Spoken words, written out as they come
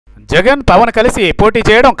జగన్ పవన్ కలిసి పోటీ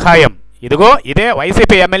చేయడం ఖాయం. ఇదే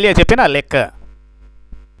వైసీపీ ఎమ్మెల్యే చెప్పిన లెక్క.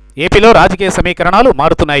 ఏపీలో రాజకీయ సమీకరణాలు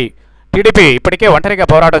మారుతున్నాయి. టీడీపీ ఇప్పటికే ఒంటరిగా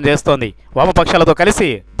పోరాటం చేస్తోంది. వామపక్షాలతో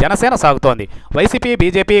కలిసి జనసేన సాగుతోంది. వైసీపీ,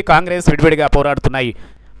 బీజేపీ, కాంగ్రెస్ విడివిడిగా పోరాడుతున్నాయి.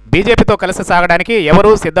 బీజేపీతో కలిసి సాగడానికి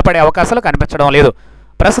ఎవరూ సిద్ధపడే అవకాశాలు కనిపించడం లేదు.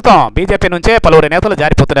 ప్రస్తుతం బీజేపీ నుంచే పలువురు నేతలు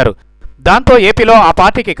జారిపోతున్నారు. దాంతో ఏపీలో ఆ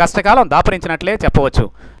పార్టీకి కష్టకాలం దాపురించినట్లే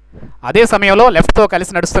చెప్పవచ్చు. అదే సమయంలో లెఫ్ట్తో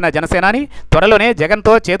కలిసి నడుస్తున్న జనసేనాని త్వరలోనే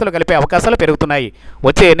జగన్తో చేతులు కలిపే అవకాశాలు పెరుగుతున్నాయి.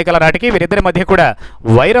 వచ్చే ఎన్నికల నాటికి వీరిద్దరి మధ్య కూడా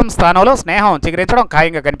వైరం స్థానంలో స్నేహం చిగురించడం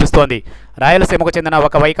ఖాయంగా కనిపిస్తోంది. రాయలసీమకు చెందిన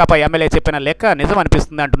ఒక వైకాపా ఎమ్మెల్యే చెప్పిన లెక్క నిజం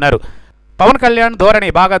అనిపిస్తుంది అంటున్నారు. పవన్ కళ్యాణ్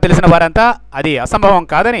ధోరణి బాగా తెలిసిన వారంతా అది అసంభవం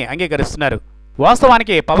కాదని అంగీకరిస్తున్నారు.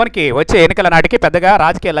 వాస్తవానికి పవన్కి వచ్చే ఎన్నికల నాటికి పెద్దగా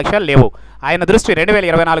రాజకీయ లక్ష్యాలు లేవు. ఆయన దృష్టి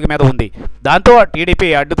 2024 మీద ఉంది. దాంతో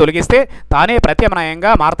టీడీపీ అడ్డు తొలగిస్తే తానే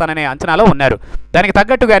ప్రత్యామ్నాయంగా మారతాననే అంచనాలో ఉన్నారు. దానికి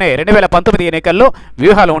తగ్గట్టుగానే 2019 ఎన్నికల్లో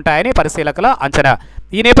వ్యూహాలు ఉంటాయని పరిశీలకుల అంచనా.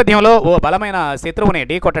 ఈ నేపథ్యంలో ఓ బలమైన శత్రువుని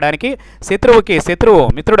ఢీకొట్టడానికి శత్రువుకి శత్రువు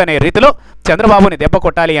మిత్రుడనే రీతిలో చంద్రబాబుని దెబ్బ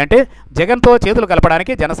కొట్టాలి అంటే జగన్తో చేతులు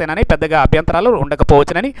కలపడానికి జనసేనని పెద్దగా అభ్యంతరాలు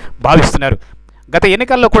ఉండకపోవచ్చునని భావిస్తున్నారు. గత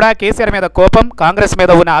ఎన్నికల్లో కూడా కేసీఆర్ మీద కోపం, కాంగ్రెస్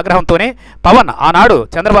మీద ఉన్న ఆగ్రహంతోనే పవన్ ఆనాడు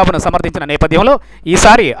చంద్రబాబును సమర్థించిన నేపథ్యంలో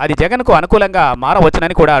ఈసారి అది జగన్కు అనుకూలంగా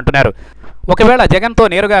మారవచ్చునని కూడా అంటున్నారు. ఒకవేళ జగన్తో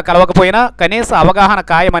నేరుగా కలవకపోయినా కనీస అవగాహన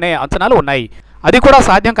ఖాయమనే అంచనాలు ఉన్నాయి. అది కూడా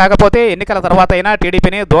సాధ్యం కాకపోతే ఎన్నికల తర్వాత అయినా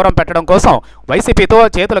టీడీపీని దూరం పెట్టడం కోసం వైసీపీతో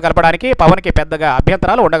చేతులు కలపడానికి పవన్కి పెద్దగా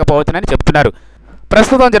అభ్యంతరాలు ఉండకపోవచ్చునని చెబుతున్నారు.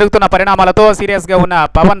 ప్రస్తుతం జరుగుతున్న పరిణామాలతో సీరియస్గా ఉన్న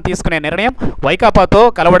పవన్ తీసుకునే నిర్ణయం వైకాపాతో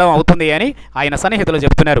కలవడం అవుతుంది అని ఆయన సన్నిహితులు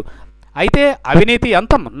చెబుతున్నారు. అయితే అవినీతి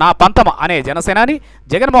అంతం నా పంతం అనే జనసేనాని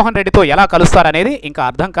జగన్మోహన్ రెడ్డితో ఎలా కలుస్తారనేది ఇంకా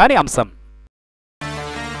అర్థం కాని అంశం.